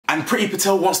And Priti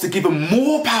Patel wants to give him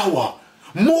more power.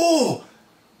 More!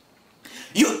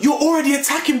 You're already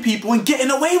attacking people and getting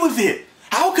away with it.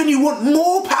 How can you want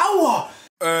more power?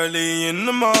 Early in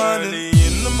the morning,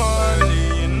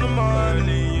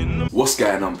 What's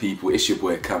going on, people? It's your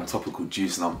boy Cam, Topical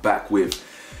Juice, and I'm back with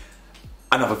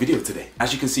another video today.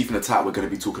 As you can see from the title, we're going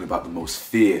to be talking about the most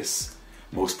fierce,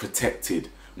 most protected,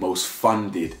 most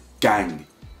funded gang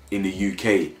in the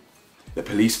UK, the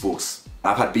police force.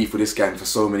 I've had beef with this gang for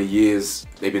so many years.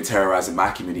 They've been terrorising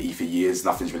my community for years.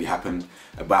 Nothing's really happened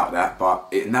about that, but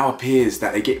it now appears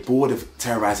that they get bored of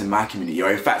terrorising my community.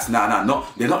 Or in fact, they're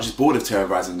not just bored of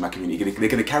terrorising my community. They're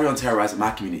going to carry on terrorising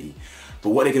my community. But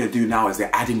what they're going to do now is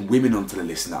they're adding women onto the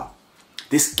list now.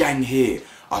 This gang here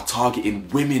are targeting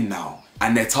women now.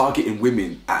 And they're targeting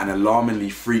women at an alarmingly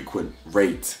frequent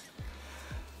rate.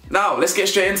 Now, let's get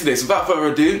straight into this. Without further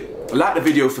ado, like the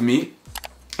video for me.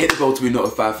 Hit the bell to be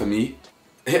notified for me.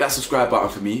 Hit that subscribe button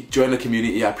for me. Join the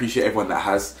community. I appreciate everyone that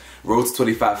has. Road to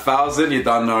 25,000. You're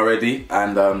done already.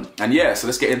 And yeah, so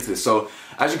let's get into this. So,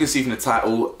 as you can see from the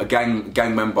title, a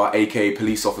gang member, aka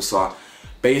police officer,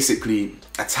 basically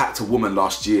attacked a woman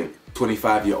last year.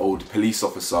 25-year-old police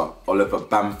officer Oliver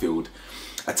Bamfield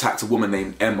attacked a woman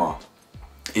named Emma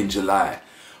in July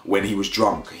when he was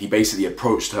drunk. He basically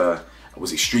approached her,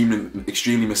 was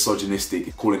extremely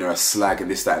misogynistic, calling her a slag and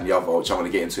this, that and the other, which I'm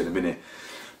going to get into in a minute.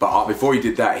 But before he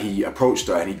did that, he approached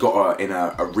her and he got her in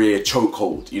a rear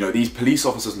chokehold. You know, these police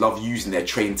officers love using their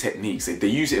trained techniques. They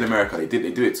use it in America. They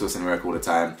do it to us in America all the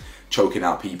time, choking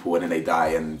out people and then they die,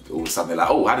 and all of a sudden they're like,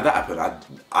 oh, how did that happen?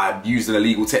 I used an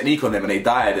illegal technique on them and they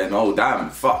died, and oh damn,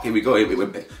 fuck, here we go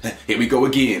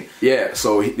again. Yeah,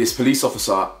 so this police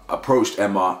officer approached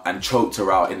Emma and choked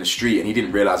her out in the street, and he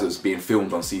didn't realise it was being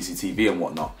filmed on CCTV and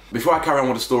whatnot. Before I carry on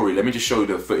with the story, let me just show you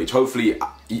the footage. Hopefully,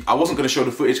 I wasn't going to show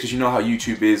the footage because you know how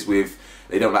YouTube is with,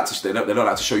 they don't like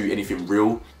to show you anything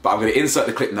real. But I'm going to insert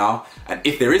the clip now, and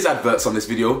if there is adverts on this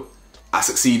video, I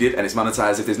succeeded and it's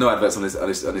monetized. If there's no adverts on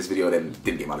this video, then it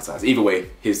didn't get monetized. Either way,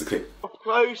 here's the clip. Up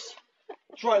close.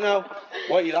 It's right now.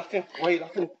 Why are you laughing? Why are you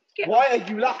laughing? Why are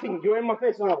you laughing? You're in my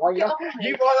face now. Why are you laughing?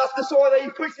 That's the sword that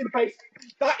you pushed in the face.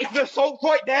 That is the assault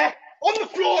right there. On the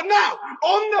floor now.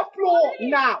 On the floor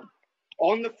now.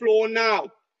 On the floor now.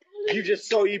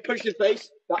 You pushed his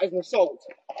face. That is an assault.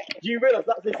 Do you realise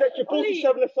that's the section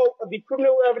 47 assault of the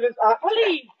Criminal Evidence Act?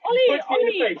 Ollie, in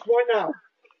the face right now.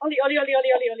 Ollie.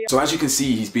 So as you can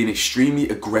see, he's being extremely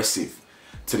aggressive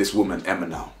to this woman, Emma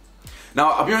now.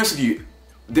 Now, I'll be honest with you,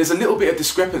 there's a little bit of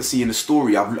discrepancy in the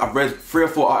story. I've read 3 or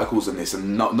 4 articles on this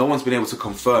and no one's been able to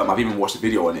confirm. I've even watched a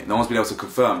video on it. No one's been able to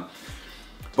confirm.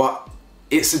 But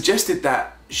it suggested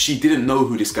that she didn't know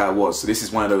who this guy was. So this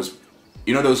is one of those,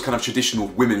 you know, those kind of traditional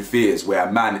women fears where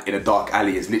a man in a dark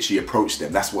alley has literally approached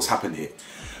them. That's what's happened here.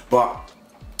 But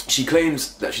she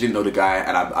claims that she didn't know the guy,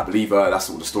 and I believe her. That's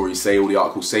what the stories say, all the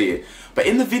articles say it. But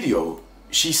in the video,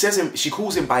 she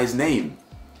calls him by his name.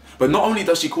 But not only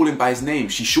does she call him by his name,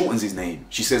 she shortens his name.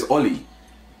 She says Ollie.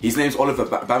 His name's Oliver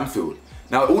Bamfield.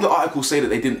 Now, all the articles say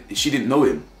that she didn't know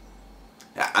him.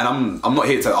 And I'm not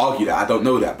here to argue that, I don't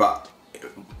know that. But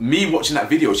me watching that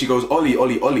video, she goes, Ollie,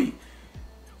 Ollie, Ollie.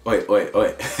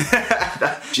 Oi.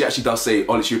 She actually does say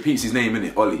Ollie. She repeats his name,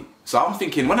 innit? Ollie. So I'm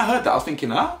thinking, when I heard that, I was thinking,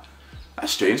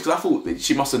 that's strange, because I thought that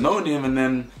she must have known him, and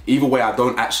then either way, I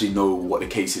don't actually know what the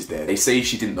case is there. They say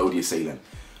she didn't know the assailant.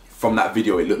 From that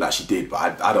video, it looked like she did,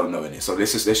 but I don't know in it. So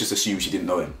let's just assume she didn't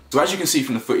know him. So as you can see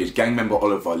from the footage, gang member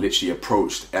Oliver literally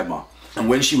approached Emma, and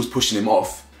when she was pushing him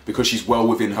off, because she's well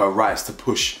within her rights to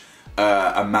push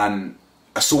a man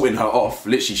assaulting her off,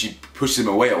 literally she pushes him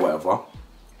away or whatever.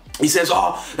 He says,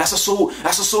 oh, that's assault, you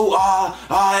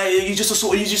just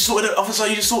assaulted it, officer,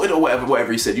 you just assaulted it, or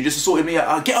whatever he said. You just assaulted me,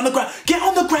 get on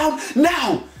the ground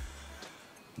now!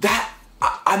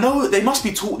 I know they must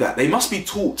be taught that. They must be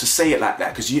taught to say it like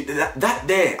that, because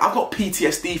I've got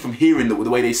PTSD from hearing the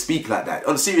way they speak like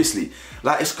that. Seriously,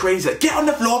 like, it's crazy. Like, get on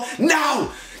the floor now!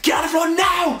 Get on the floor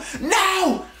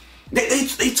now!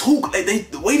 They talk,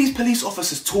 the way these police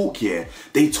officers talk here,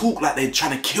 they talk like they're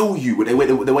trying to kill you with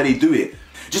the way they do it.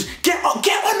 Just get on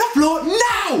the floor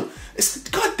now!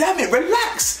 God damn it,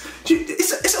 relax.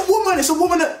 It's a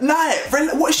woman at night.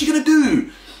 What is she gonna do?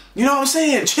 You know what I'm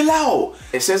saying? Chill out.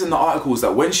 It says in the articles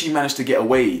that when she managed to get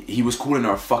away, he was calling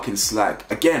her a fucking slag.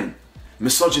 Again,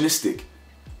 misogynistic.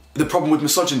 The problem with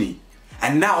misogyny.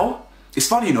 And now, it's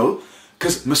funny, you know,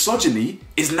 because misogyny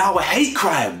is now a hate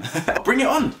crime. Bring it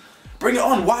on. Bring it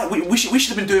on. Why? We should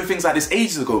have been doing things like this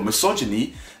ages ago.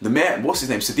 Misogyny, the mayor, what's his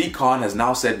name? Sadiq Khan has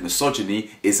now said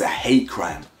misogyny is a hate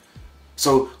crime.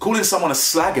 So calling someone a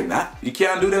slag and that, you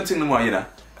can't do them things no more, you know.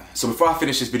 So before I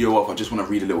finish this video off, I just want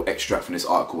to read a little extract from this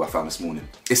article I found this morning.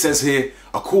 It says here,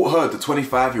 a court heard the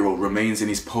 25-year-old remains in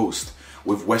his post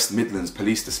with West Midlands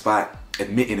police despite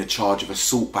admitting a charge of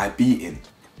assault by beating.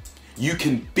 You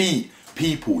can beat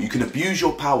people, you can abuse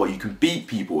your power, you can beat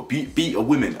people, beat a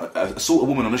woman, assault a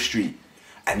woman on the street,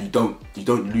 and you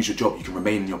don't lose your job, you can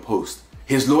remain in your post.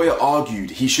 His lawyer argued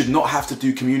he should not have to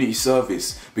do community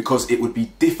service because it would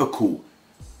be difficult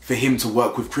for him to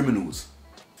work with criminals.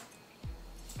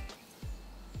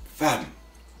 Fam,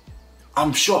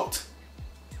 I'm shocked.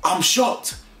 I'm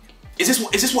shocked. Is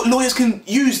this what lawyers can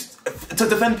use to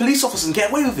defend police officers and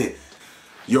get away with it?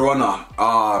 Your Honor,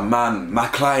 man, my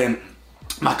client,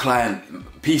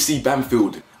 PC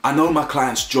Bamfield. I know my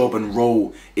client's job and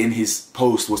role in his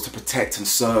post was to protect and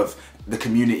serve the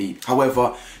community.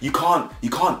 However, you can't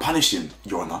punish him,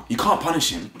 Your Honor. You can't punish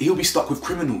him. He'll be stuck with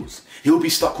criminals. He'll be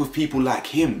stuck with people like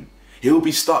him. He'll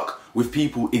be stuck with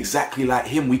people exactly like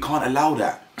him. We can't allow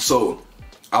that. So,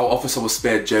 our officer was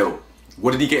spared jail.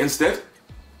 What did he get instead?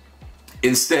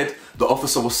 Instead, the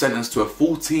officer was sentenced to a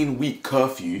 14-week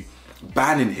curfew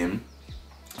banning him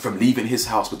from leaving his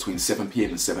house between 7 PM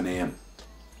and 7 AM.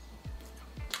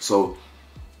 So,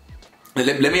 let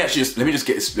me get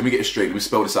it straight. Let me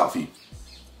spell this out for you.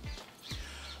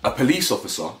 A police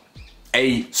officer,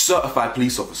 a certified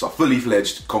police officer, fully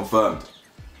fledged, confirmed,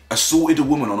 assaulted a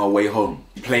woman on her way home,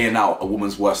 playing out a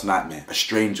woman's worst nightmare. A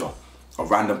stranger, a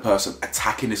random person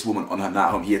attacking this woman on her night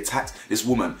home. He attacked this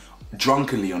woman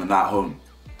drunkenly on her night home,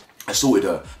 assaulted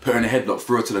her, put her in a headlock,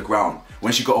 threw her to the ground.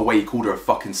 When she got away, he called her a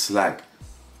fucking slag.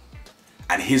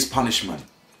 And his punishment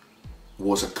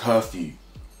was a curfew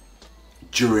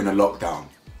during a lockdown.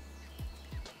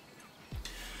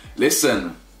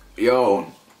 Listen, yo,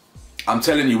 I'm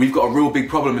telling you, we've got a real big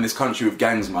problem in this country with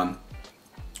gangs, man.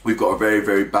 We've got a very,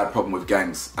 very bad problem with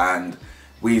gangs, and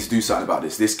we need to do something about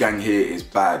this. This gang here is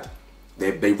bad.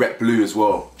 They rep blue as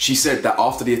well. She said that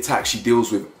after the attack, she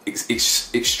deals with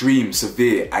extreme,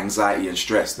 severe anxiety and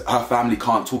stress. Her family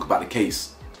can't talk about the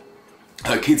case.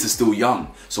 Her kids are still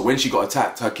young. So when she got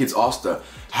attacked, her kids asked her,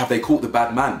 have they caught the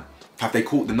bad man? Have they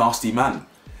caught the nasty man?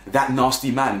 That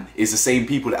nasty man is the same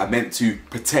people that are meant to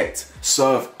protect,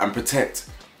 serve and protect.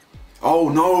 Oh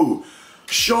no,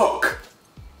 shock,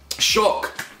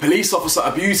 shock. Police officer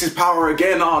abuses power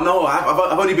again. Oh no,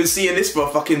 I've only been seeing this for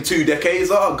fucking 2 decades.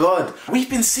 Oh God. We've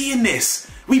been seeing this.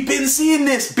 We've been seeing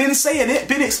this, been saying it,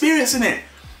 been experiencing it.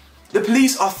 The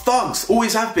police are thugs,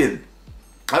 always have been.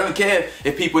 I don't care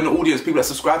if people in the audience, people that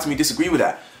subscribe to me disagree with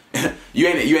that. You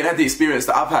ain't had the experience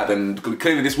that I've had, and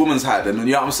clearly this woman's had, and you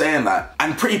know what I'm saying? Like,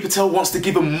 and Pretty Patel wants to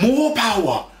give them more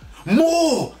power.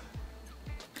 More.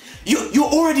 You're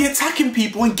already attacking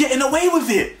people and getting away with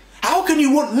it. How can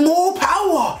you want more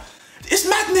power? It's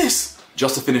madness.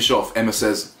 Just to finish off, Emma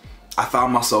says, I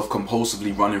found myself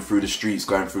compulsively running through the streets,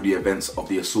 going through the events of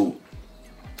the assault.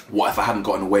 What if I hadn't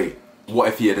gotten away? What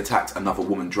if he had attacked another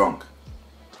woman drunk?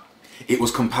 It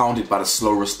was compounded by the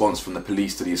slow response from the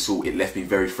police to the assault. It left me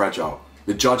very fragile.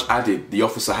 The judge added the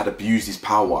officer had abused his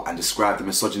power and described the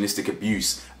misogynistic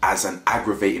abuse as an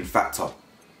aggravating factor.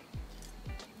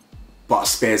 But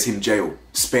spares him jail,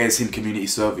 spares him community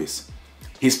service.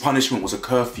 His punishment was a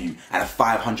curfew and a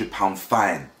 £500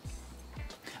 fine.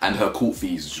 And her court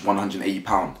fees, which is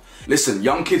 £180. Listen,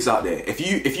 young kids out there, if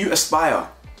you aspire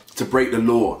to break the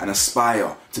law and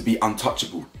aspire to be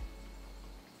untouchable,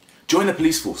 join the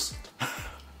police force.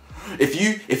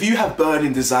 If you have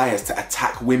burning desires to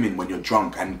attack women when you're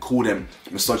drunk and call them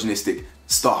misogynistic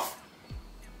stuff,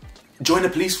 join the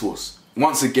police force.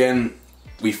 Once again,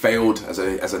 we failed as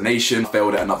a nation,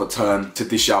 failed at another turn to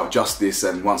dish out justice,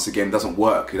 and once again, it doesn't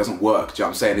work. It doesn't work. Do you know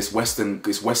what I'm saying? This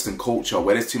Western culture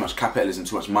where there's too much capitalism,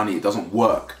 too much money, it doesn't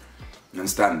work. You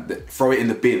understand? Throw it in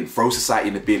the bin. Throw society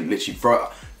in the bin. Literally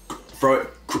throw it,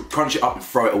 crunch it up and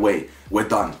throw it away. We're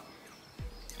done.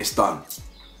 It's done.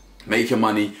 Make your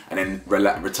money and then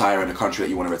retire in the country that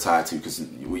you want to retire to, because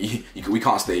we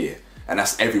can't stay here. And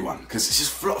that's everyone, because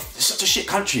it's such a shit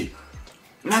country.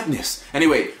 Madness.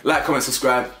 Anyway, like, comment,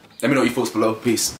 subscribe. Let me know your thoughts below. Peace.